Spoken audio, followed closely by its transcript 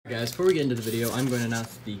Guys, before we get into the video, I'm going to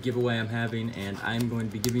announce the giveaway I'm having, and I'm going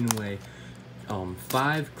to be giving away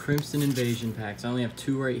 5 Crimson Invasion packs. I only have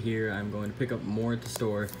 2 right here. I'm going to pick up more at the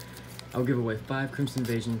store. I'll give away 5 Crimson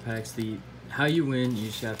Invasion packs. How you win, you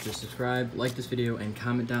just have to subscribe, like this video, and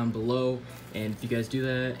comment down below. And if you guys do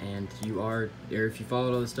that, and if you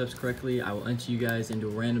followed all the steps correctly, I will enter you guys into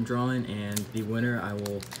a random drawing, and the winner, I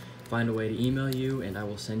will find a way to email you, and I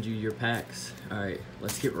will send you your packs. Alright,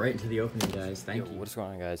 let's get right into the opening, guys. Thank you. What's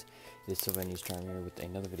going on, guys? It's Sylvanus Charm here with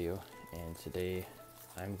another video, and today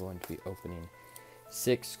I'm going to be opening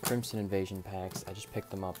 6 Crimson Invasion packs. I just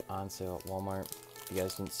picked them up on sale at Walmart. If you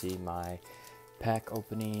guys didn't see my pack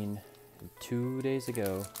opening 2 days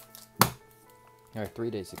ago, or 3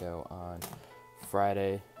 days ago on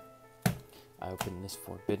Friday, I opened this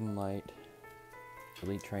Forbidden Light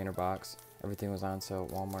Elite Trainer box. Everything was on sale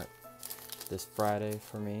at Walmart this Friday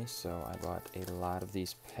for me, so I bought a lot of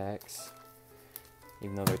these packs,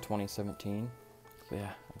 even though they're 2017. But yeah,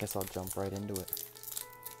 I guess I'll jump right into it.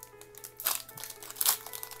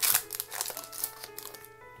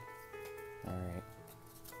 Alright,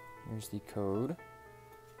 here's the code.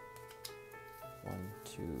 1,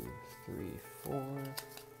 2, 3, 4.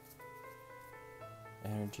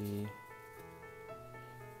 Energy.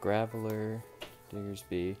 Graveler.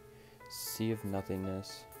 Diggersby. Sea of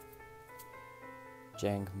Nothingness.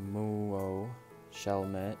 Jangmuo.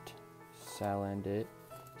 Shelmet. Salandit.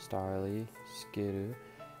 Starly. Skidoo.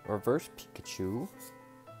 Reverse Pikachu.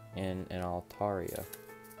 And an Altaria.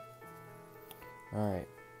 Alright.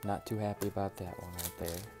 Not too happy about that one right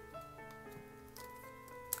there.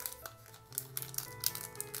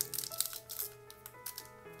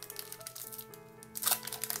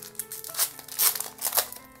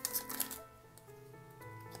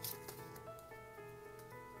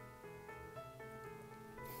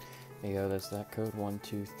 There you go, that's that code. 1,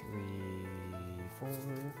 2, 3, 4.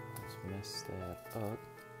 Let's mess that up.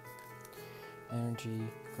 Energy,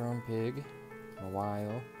 Grumpig,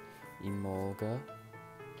 Mawile, Emolga,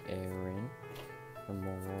 Aaron,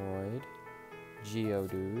 Remoraid,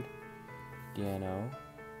 Geodude, Deino,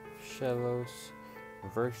 Shellos,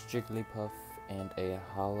 Reverse Jigglypuff, and a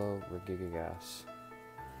Hollow Regigigas.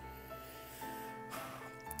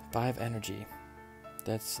 5 energy.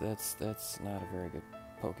 That's not a very good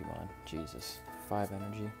Pokemon. Jesus. 5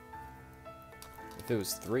 energy. If it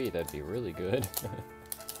was 3, that'd be really good.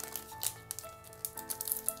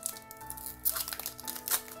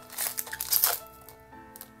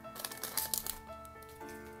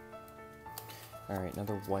 Alright,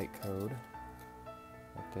 another white code.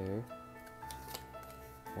 Right there.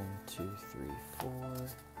 1, 2, 3, 4.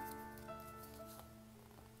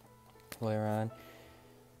 Flareon.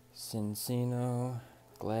 Cincino.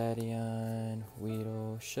 Gladion,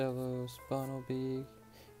 Weedle, Shellos, Bunnelby,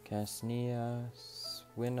 Casnia,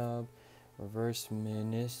 Swinub, Reverse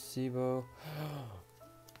Minisibo.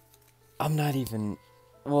 I'm not even...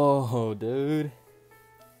 Whoa, dude.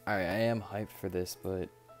 Alright, I am hyped for this, but...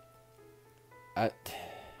 I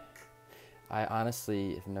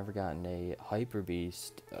honestly have never gotten a Hyper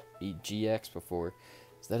Beast GX before,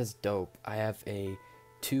 so that is dope. I have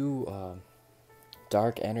 2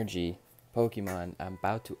 Dark Energy Pokemon. I'm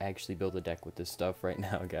about to actually build a deck with this stuff right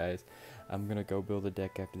now, guys. I'm gonna go build a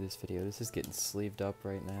deck after this video. This is getting sleeved up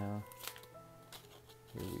right now.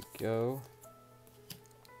 Here we go.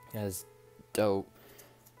 That's dope.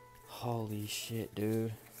 Holy shit,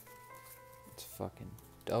 dude. It's fucking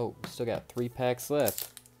dope. We still got 3 packs left.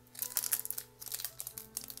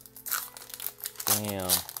 Damn.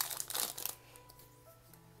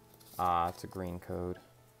 Ah, it's a green code.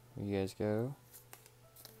 Here you guys go.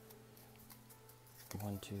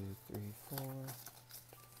 1, 2, 3, 4.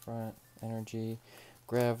 Front. Energy.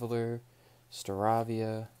 Graveler.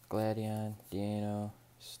 Staravia. Gladion. Deino.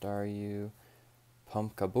 Staryu.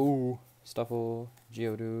 Pumpkaboo. Stuffle.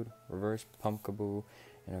 Geodude. Reverse Pumpkaboo.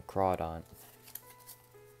 And a Crawdont.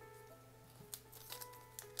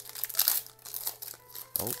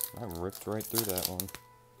 Oh, I ripped right through that one.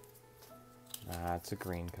 Ah, it's a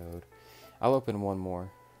green code. I'll open one more.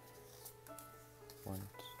 1,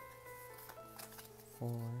 4,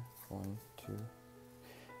 1, 2.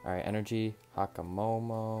 Alright, Energy,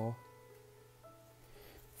 Hakamomo,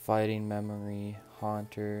 Fighting Memory,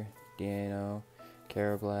 Haunter, Deino,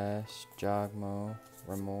 Carablast, Jogmo,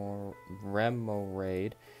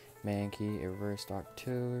 Remoraid, Mankey, a Reversed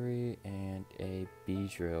Octillery, and a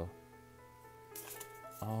Beedrill.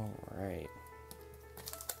 Alright.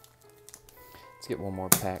 Let's get one more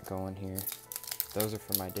pack going here. Those are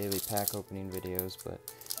for my daily pack opening videos, but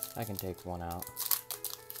I can take one out.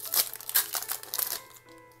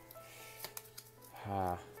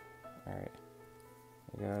 Alright.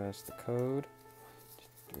 We got us the code.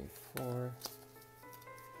 2, 3, 4.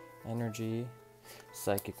 Energy.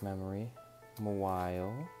 Psychic Memory.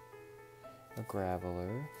 Mawile. A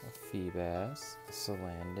Graveler. A Feebas. A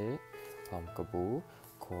Salandit. Pumpkaboo.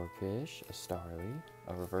 Corphish. A Starly.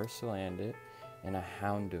 A Reverse Salandit. And a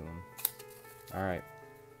Houndoom. Alright.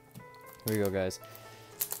 Here we go, guys.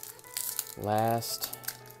 Last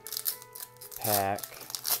pack.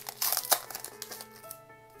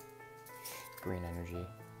 Green energy.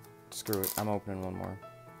 Screw it. I'm opening one more.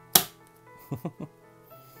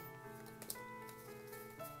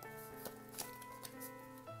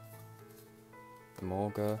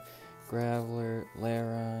 Emolga, Graveler,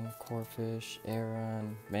 Lairon, Corphish,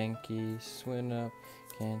 Aeron, Mankey, Swinub,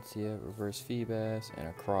 Cancia, Reverse Feebas, and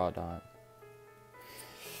a Crawdont.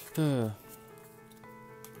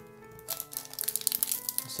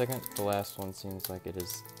 Second to last one seems like it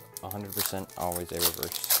is 100% always a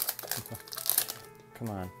reverse. Come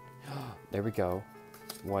on. There we go.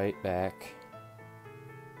 White back.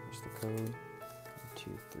 Here's the code.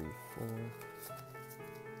 2, 3, 4.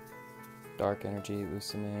 Dark Energy,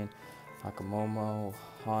 Lucimane, Hakamomo,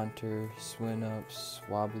 Haunter, Swinub,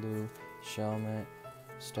 Swablu, Shelmet,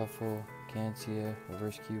 Stuffle, Cancia,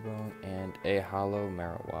 Reverse Cubone, and a Hollow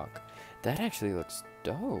Marowak. That actually looks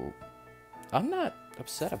dope. I'm not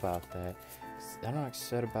upset about that. I'm not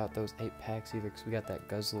upset about those 8 packs either, because we got that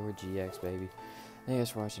Guzzlord GX, baby. Thank you guys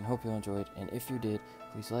for watching. Hope you enjoyed. And if you did,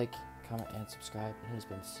 please like, comment, and subscribe. It has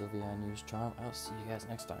been Sylvia on Use Charm. I'll see you guys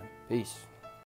next time. Peace.